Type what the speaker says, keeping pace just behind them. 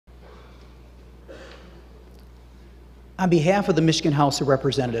On behalf of the Michigan House of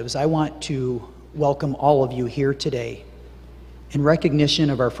Representatives, I want to welcome all of you here today in recognition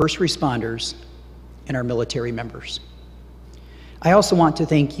of our first responders and our military members. I also want to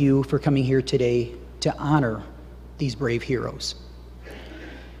thank you for coming here today to honor these brave heroes.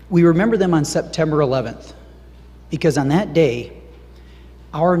 We remember them on September 11th because on that day,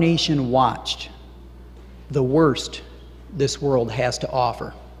 our nation watched the worst this world has to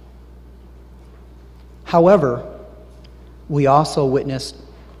offer. However, we also witnessed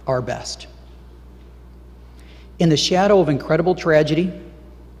our best. In the shadow of incredible tragedy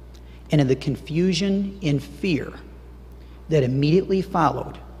and in the confusion and fear that immediately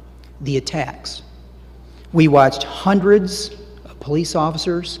followed the attacks, we watched hundreds of police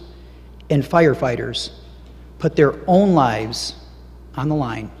officers and firefighters put their own lives on the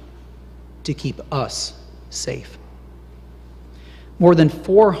line to keep us safe. More than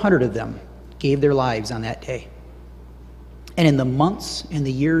 400 of them gave their lives on that day. And in the months and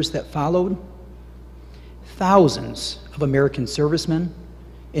the years that followed, thousands of American servicemen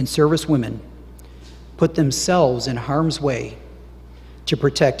and servicewomen put themselves in harm's way to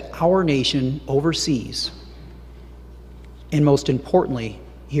protect our nation overseas, and most importantly,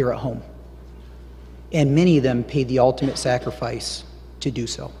 here at home. And many of them paid the ultimate sacrifice to do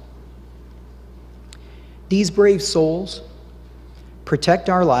so. These brave souls protect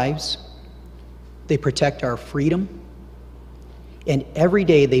our lives, they protect our freedom, and every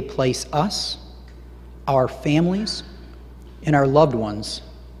day they place us, our families, and our loved ones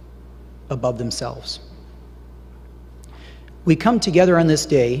above themselves. We come together on this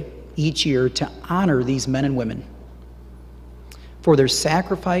day each year to honor these men and women for their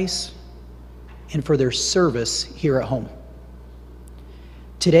sacrifice and for their service here at home.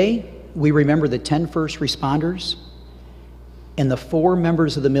 Today, we remember the 10 first responders and the 4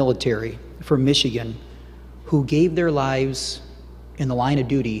 members of the military from Michigan who gave their lives in the line of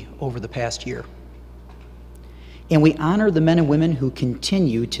duty over the past year. And we honor the men and women who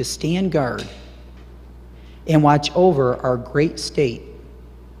continue to stand guard and watch over our great state,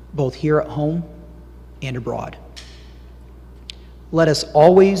 both here at home and abroad. Let us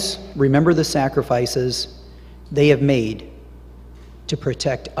always remember the sacrifices they have made to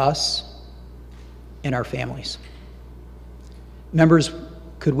protect us and our families. Members,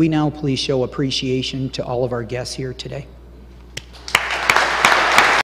 could we now please show appreciation to all of our guests here today?